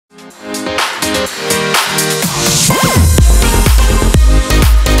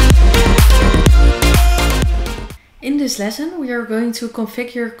this lesson, we are going to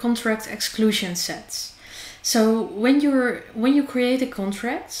configure contract exclusion sets. So when you create a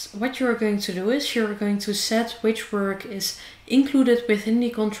contract, what you're going to do is you're going to set which work is included within the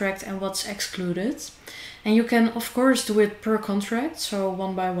contract and what's excluded. And you can of course do it per contract, so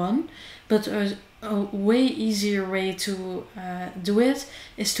one by one, but a way easier way to do it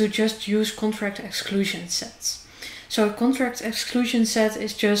is to just use contract exclusion sets. So a contract exclusion set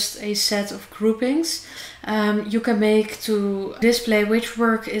is just a set of groupings you can make to display which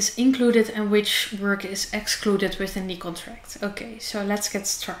work is included and which work is excluded within the contract. Okay, so let's get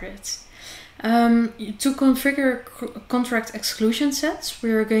started. To configure contract exclusion sets,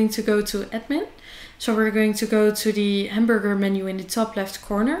 we are going to go to admin. So we're going to go to the hamburger menu in the top left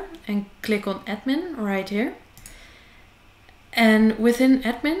corner and click on admin right here. And within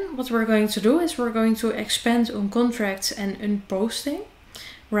admin, what we're going to do is we're going to expand on contracts and unposting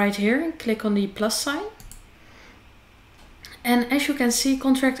right here and click on the plus sign. And as you can see,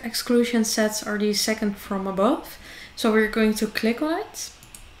 contract exclusion sets are the second from above. So we're going to click on it.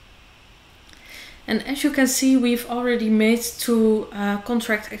 And as you can see, we've already made two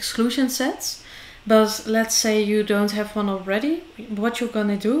contract exclusion sets. But let's say you don't have one already. What you're going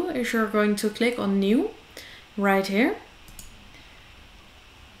to do is you're going to click on new right here.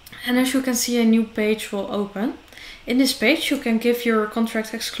 And as you can see, a new page will open. In this page, you can give your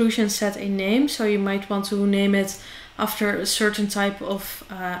contract exclusion set a name. So you might want to name it after a certain type of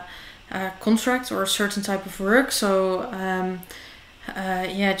contract or a certain type of work. So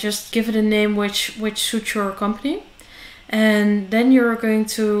yeah, just give it a name which suits your company. And then you're going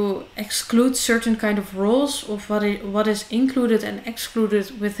to exclude certain kind of roles of what is included and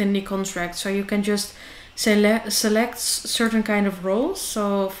excluded within the contract. So you can just select certain kind of roles.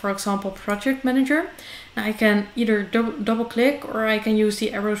 So for example, project manager. Now I can either double click or I can use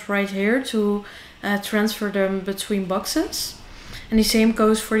the arrows right here to transfer them between boxes. And the same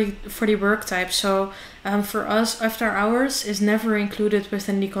goes for the work type. So for us, after hours is never included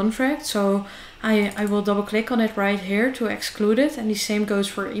within the contract. So I will double click on it right here to exclude it. And the same goes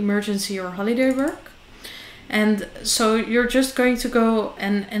for emergency or holiday work. And so you're just going to go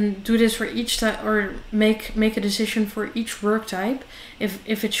and do this for each type, or make a decision for each work type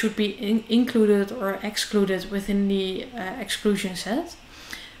if it should be included or excluded within the exclusion set.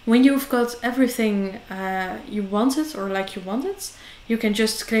 When you've got everything you wanted or like you want it, you can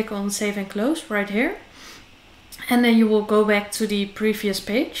just click on save and close right here. And then you will go back to the previous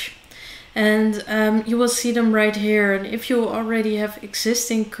page. And you will see them right here. And if you already have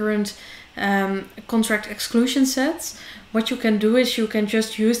existing current contract exclusion sets, what you can do is you can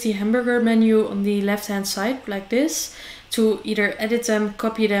just use the hamburger menu on the left hand side like this to either edit them,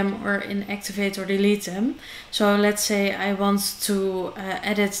 copy them, or inactivate or delete them. So let's say I want to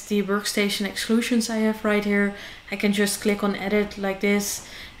edit the workstation exclusions I have right here. I can just click on edit like this,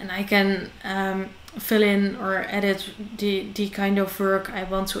 and I can fill in or edit the kind of work I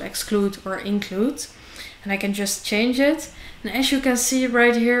want to exclude or include. And I can just change it. And as you can see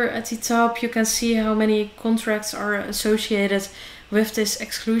right here at the top, you can see how many contracts are associated with this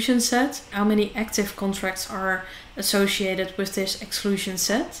exclusion set, how many active contracts are associated with this exclusion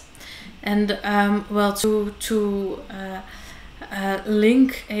set. And well, to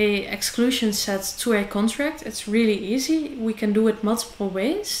link a exclusion set to a contract, it's really easy. We can do it multiple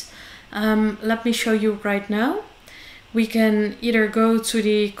ways. Let me show you right now. We can either go to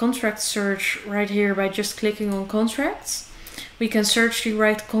the contract search right here by just clicking on contracts. We can search the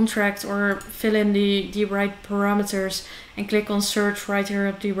right contract or fill in the right parameters and click on search right here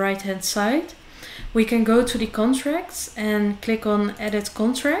at the right hand side. We can go to the contracts and click on edit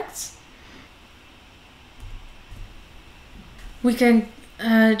contracts. We can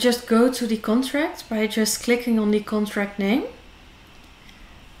just go to the contract by just clicking on the contract name.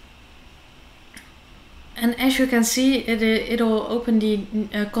 And as you can see, it'll open the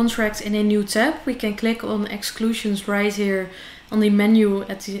contract in a new tab. We can click on exclusions right here on the menu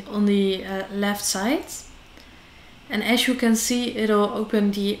on the left side. And as you can see, it'll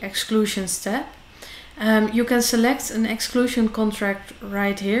open the exclusions tab. You can select an exclusion contract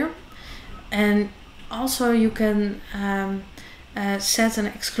right here. And also you can set an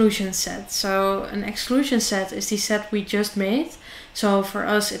exclusion set. So an exclusion set is the set we just made. So for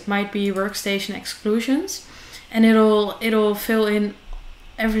us, it might be workstation exclusions, and it'll fill in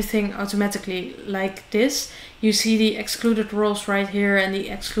everything automatically like this. You see the excluded roles right here and the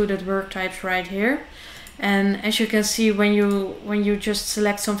excluded work types right here. And as you can see, when you just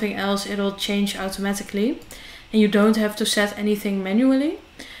select something else, it'll change automatically, and you don't have to set anything manually.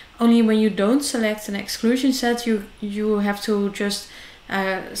 Only when you don't select an exclusion set, you have to just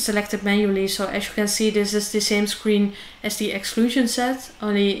select it manually. So as you can see, this is the same screen as the exclusion set,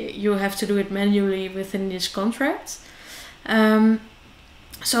 only you have to do it manually within this contract.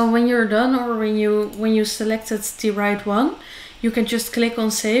 So when you're done, or when you selected the right one, you can just click on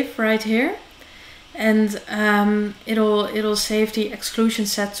save right here, and it'll save the exclusion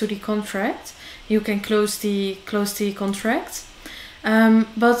set to the contract. You can close the contract.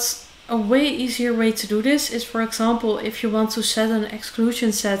 But a way easier way to do this is, for example, if you want to set an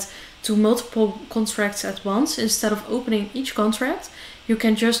exclusion set to multiple contracts at once, instead of opening each contract, you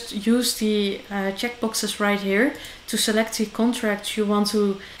can just use the checkboxes right here to select the contract you want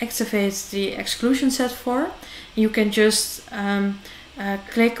to activate the exclusion set for. You can just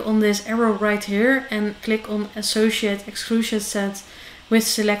click on this arrow right here and click on associate exclusion set with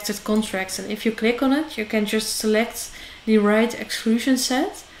selected contracts. And if you click on it, you can just select the right exclusion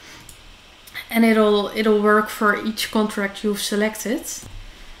set, and it'll work for each contract you've selected.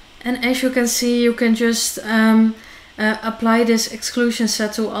 And as you can see, you can just apply this exclusion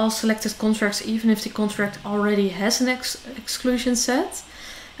set to all selected contracts, even if the contract already has an exclusion set.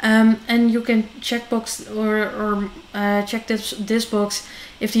 And you can checkbox or check this box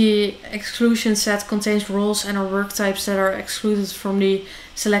if the exclusion set contains roles and or work types that are excluded from the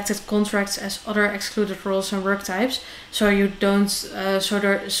selected contracts as other excluded roles and work types, so you don't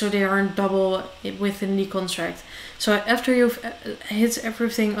so they aren't double within the contract. So after you've hit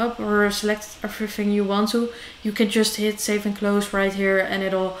everything up or selected everything you want to, you can just hit save and close right here, and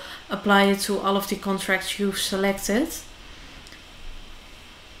it'll apply it to all of the contracts you've selected.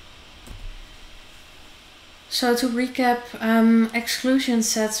 So to recap, exclusion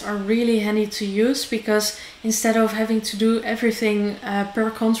sets are really handy to use, because instead of having to do everything per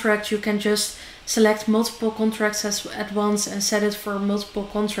contract, you can just select multiple contracts at once and set it for multiple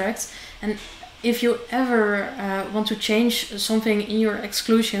contracts. And if you ever want to change something in your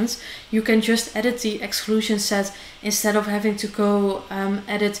exclusions, you can just edit the exclusion set instead of having to go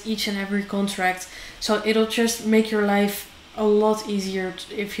edit each and every contract. So it'll just make your life a lot easier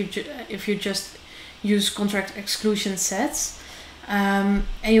if you just use contract exclusion sets, and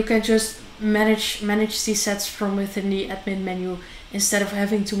you can just manage these sets from within the admin menu instead of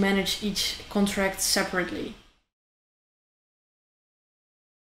having to manage each contract separately.